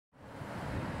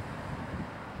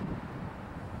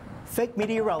Fake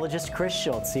meteorologist Chris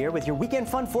Schultz here with your weekend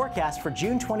fun forecast for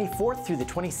June 24th through the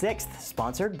 26th,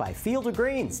 sponsored by Field of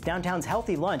Greens, downtown's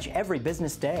healthy lunch every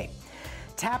business day.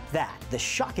 Tap That, the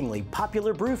shockingly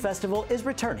popular brew festival, is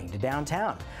returning to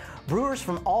downtown. Brewers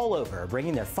from all over are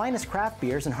bringing their finest craft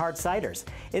beers and hard ciders.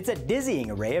 It's a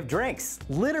dizzying array of drinks,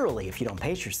 literally if you don't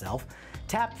pace yourself.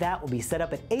 Tap That will be set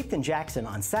up at 8th and Jackson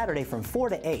on Saturday from 4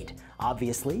 to 8.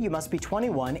 Obviously, you must be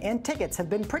 21, and tickets have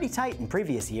been pretty tight in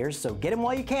previous years, so get them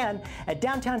while you can at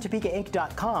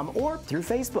downtowntopekainc.com or through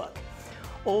Facebook.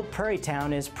 Old Prairie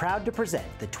Town is proud to present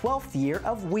the 12th year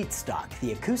of Wheatstock,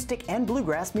 the acoustic and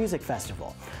bluegrass music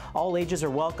festival. All ages are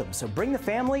welcome, so bring the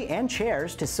family and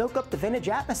chairs to soak up the vintage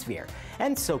atmosphere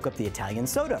and soak up the Italian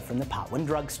soda from the Potwin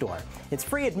Drugstore. It's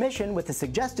free admission with a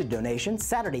suggested donation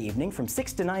Saturday evening from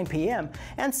 6 to 9 p.m.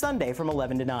 and Sunday from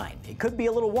 11 to 9. It could be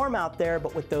a little warm out there,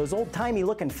 but with those old-timey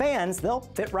looking fans, they'll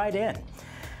fit right in.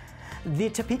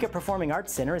 The Topeka Performing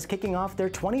Arts Center is kicking off their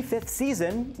 25th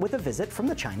season with a visit from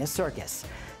the China Circus.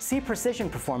 See precision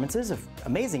performances of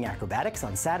amazing acrobatics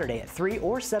on Saturday at 3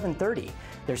 or 7:30.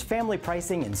 There's family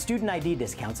pricing and student ID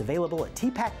discounts available at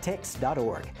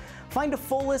tpactix.org. Find a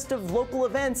full list of local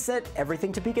events at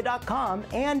everythingtopeka.com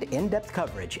and in-depth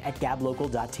coverage at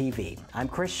gablocal.tv. I'm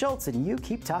Chris Schultz, and you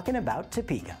keep talking about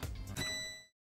Topeka.